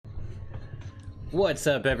What's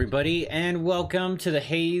up, everybody, and welcome to the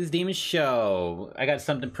Haze Demon Show. I got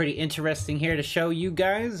something pretty interesting here to show you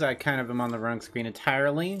guys. I kind of am on the wrong screen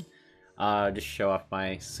entirely. Just show off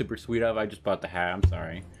my super sweet of. I just bought the hat. I'm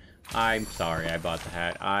sorry I bought the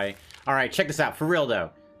hat. Alright, check this out. For real, though.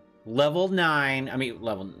 Level 9.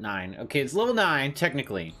 Okay, it's level 9,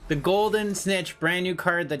 technically. The Golden Snitch, brand new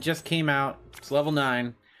card that just came out. It's level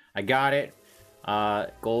 9. I got it.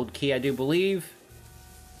 Gold key, I do believe.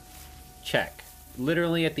 Check.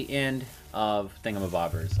 Literally at the end of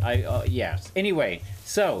thingamabobbers. Yes. Anyway,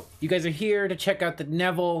 so you guys are here to check out the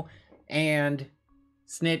Neville and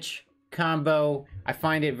Snitch combo. I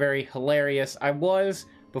find it very hilarious. I was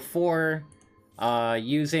before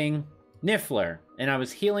using Niffler, and I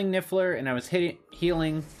was healing Niffler, and I was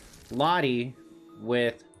healing Lottie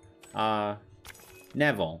with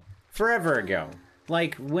Neville forever ago.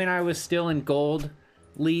 Like when I was still in Gold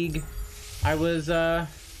League, I was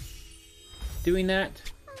doing that,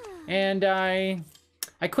 and I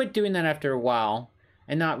quit doing that after a while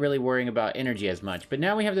and not really worrying about energy as much. But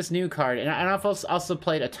now we have this new card, and I've also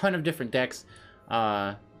played a ton of different decks,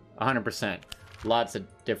 100%, lots of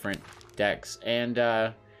different decks,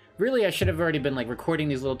 and really I should have already been like recording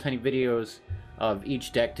these little tiny videos of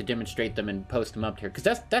each deck to demonstrate them and post them up here, because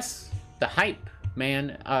that's the hype,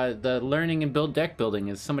 man. The learning and deck building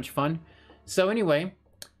is so much fun. So anyway,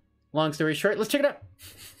 long story short, let's check it out.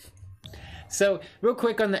 So, real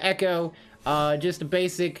quick on the Echo, just a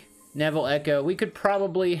basic Neville Echo. We could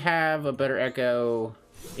probably have a better Echo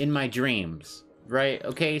in my dreams, right?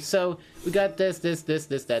 Okay, so we got this,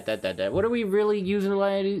 that. What are we really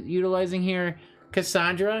utilizing here?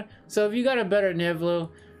 Cassandra. So if you got a better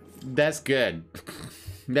Neville, that's good.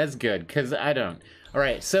 That's good, because I don't.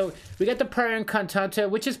 Alright, so we got the Prior Incantata,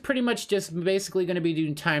 which is pretty much just basically going to be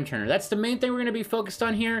doing Time Turner. That's the main thing we're going to be focused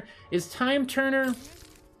on here, is Time Turner.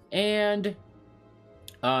 And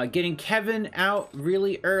getting Kevin out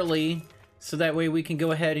really early, so that way we can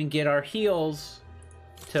go ahead and get our heals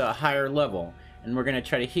to a higher level. And we're gonna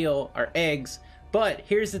try to heal our eggs. But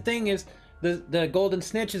here's the thing: is the Golden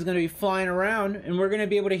Snitch is gonna be flying around, and we're gonna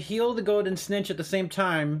be able to heal the Golden Snitch at the same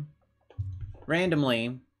time,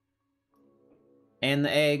 randomly, and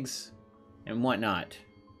the eggs and whatnot.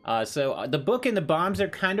 So the book and the bombs are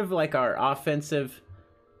kind of like our offensive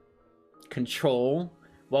control,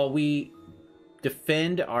 while we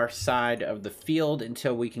defend our side of the field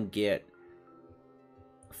until we can get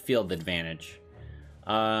field advantage.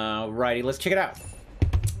 Righty, let's check it out.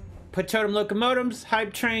 Put Totem Locomotives,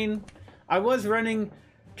 Hype Train. I was running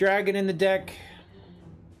Dragon in the deck,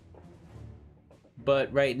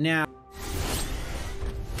 but right now...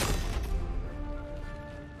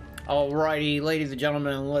 Alrighty, ladies and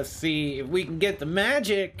gentlemen, let's see if we can get the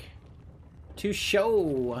magic to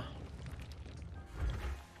show.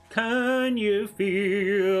 Can you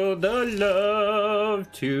feel the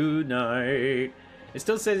love tonight? It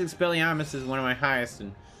still says Expelliarmus is one of my highest,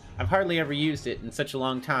 and I've hardly ever used it in such a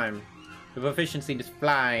long time. The proficiency just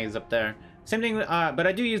flies up there. Same thing, but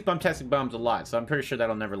I do use Bombastic Bombs a lot, so I'm pretty sure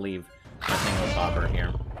that'll never leave my thingamabobber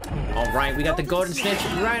here. Alright, we got the Golden Snitch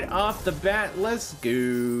right off the bat. Let's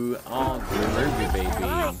go. All groovy, baby.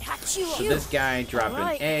 So this guy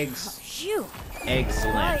dropping eggs.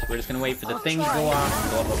 Excellent. We're just gonna wait for the things to go off.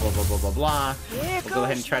 Blah, blah, blah, blah, blah, blah, blah. We'll go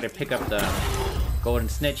ahead and try to pick up the Golden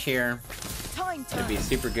Snitch here. It'd be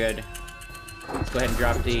super good. Let's go ahead and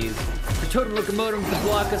drop these. For Totem Locomotive to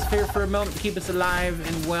block us here for a moment, to keep us alive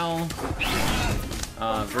and well.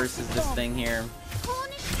 Versus this thing here.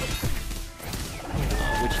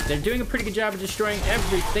 Which they're doing a pretty good job of destroying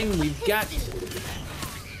everything we've got. He's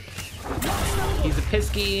a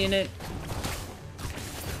Pisky in it.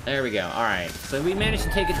 There we go. Alright, so we managed to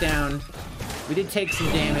take it down. We did take some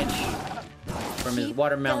damage from his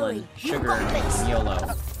watermelon, sugar, and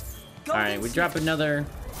YOLO. Alright, we drop another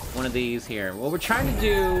one of these here. What we're trying to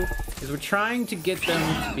do is we're trying to get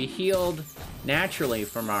them to be healed naturally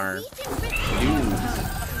from our dudes,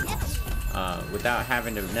 without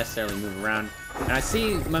having to necessarily move around. And I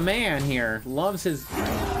see my man here loves his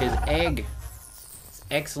egg. His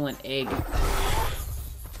excellent egg.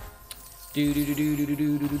 So we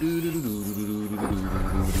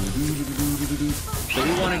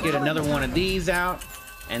want to get another one of these out,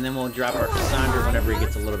 and then we'll drop our Cassandra whenever he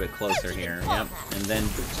gets a little bit closer here. Yep, and then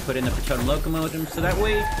put in the Totem Locomotive, so that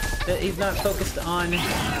way that he's not focused on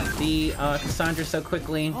the Cassandra so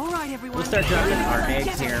quickly. We'll start dropping our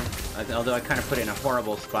eggs here, although I kind of put it in a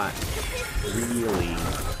horrible spot, really,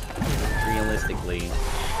 realistically,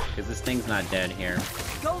 because this thing's not dead here.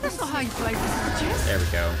 There we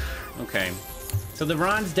go. Okay, so the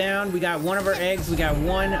Ron's down. We got one of our eggs. We got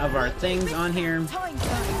one of our things on here.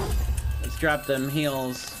 Let's drop them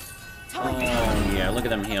heals. Oh yeah, look at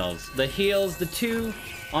them heals. The heals, the 2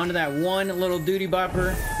 onto that one little duty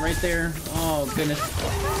bopper right there. Oh goodness.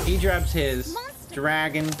 He drops his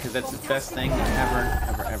dragon because that's his best thing ever.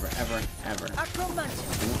 And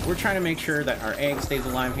we're trying to make sure that our egg stays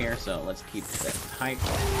alive here, so let's keep that hype.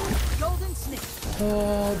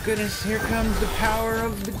 Oh goodness, here comes the power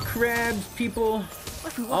of the crabs, people.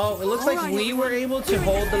 Oh, it looks like we were able to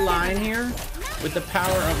hold the line here with the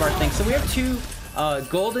power of our thing. So we have 2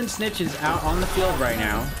 golden snitches out on the field right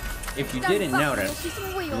now, if you didn't notice.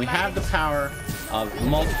 And we have the power of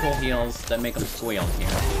multiple heals that make them squeal here.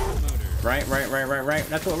 Right.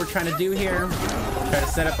 That's what we're trying to do here. Try to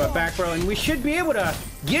set up a back row, and we should be able to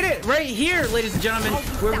get it right here, ladies and gentlemen,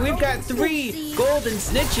 where we've got 3 golden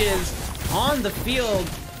snitches on the field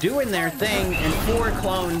doing their thing, and 4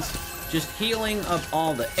 clones just healing up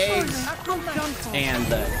all the eggs and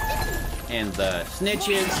the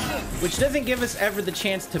snitches, which doesn't give us ever the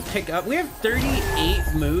chance to pick up. We have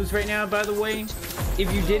 38 moves right now, by the way,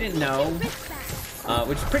 if you didn't know,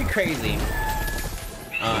 which is pretty crazy.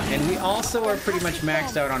 And we also are pretty much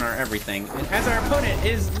maxed out on our everything. And as our opponent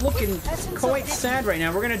is looking quite sad right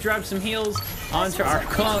now, we're gonna drop some heals onto our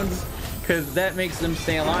clones because that makes them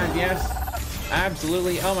stay alive. Yes,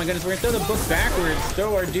 absolutely. Oh my goodness, we're gonna throw the book backwards,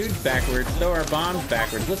 throw our dudes backwards, throw our bombs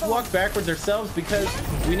backwards. Let's walk backwards ourselves because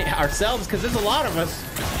there's a lot of us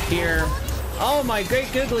here. Oh my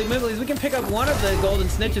great googly mooglies, we can pick up one of the golden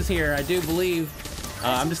snitches here, I do believe.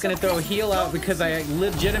 I'm just gonna throw a heal out because I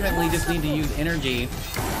legitimately just need to use energy.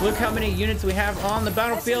 Look how many units we have on the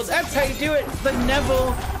battlefield. That's how you do it. The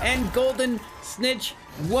Neville and golden snitch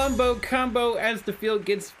wombo combo as the field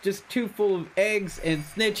gets just too full of eggs and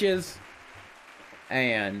snitches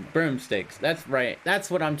and broomsticks. That's right. That's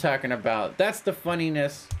what I'm talking about. That's the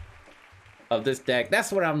funniness of this deck.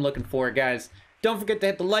 That's what I'm looking for, guys. Don't forget to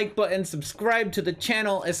hit the like button, subscribe to the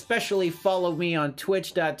channel, especially follow me on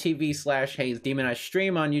twitch.tv/HazeDemon. I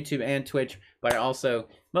stream on YouTube and Twitch, but I also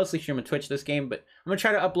mostly stream on Twitch this game, but I'm going to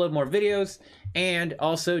try to upload more videos, and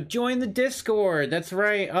also join the Discord. That's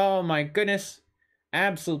right. Oh my goodness.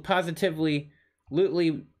 Absolutely, positively,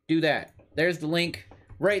 lootly do that. There's the link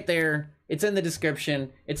right there. It's in the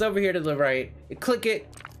description. It's over here to the right. Click it,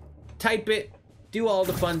 type it, do all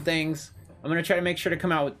the fun things. I'm going to try to make sure to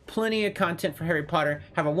come out with plenty of content for Harry Potter.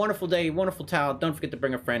 Have a wonderful day, wonderful towel. Don't forget to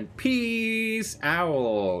bring a friend. Peace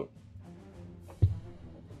out.